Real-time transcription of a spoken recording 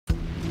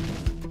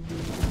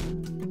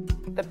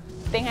The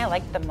thing I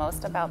liked the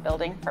most about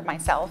building for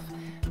myself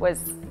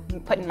was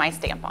putting my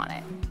stamp on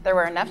it. There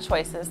were enough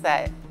choices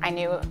that I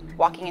knew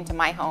walking into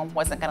my home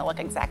wasn't going to look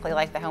exactly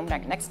like the home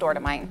next door to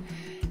mine,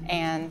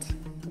 and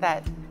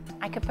that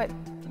I could put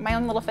my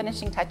own little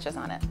finishing touches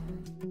on it.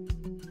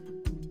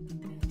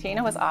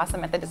 Tina was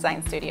awesome at the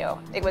design studio.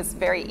 It was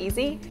very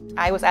easy.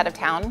 I was out of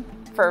town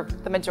for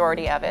the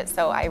majority of it,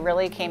 so I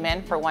really came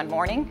in for one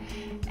morning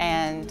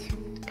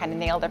and kind of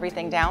nailed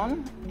everything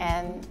down,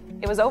 and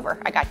it was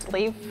over. I got to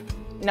leave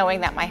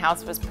knowing that my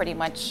house was pretty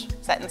much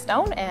set in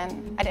stone,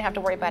 and I didn't have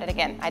to worry about it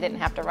again. I didn't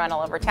have to run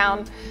all over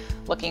town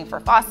looking for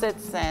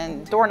faucets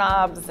and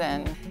doorknobs,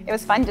 and it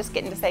was fun just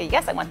getting to say,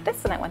 yes, I want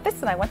this, and I want this,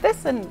 and I want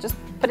this, and just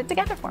put it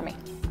together for me.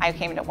 I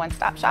came to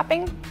one-stop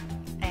shopping,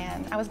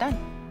 and I was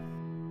done.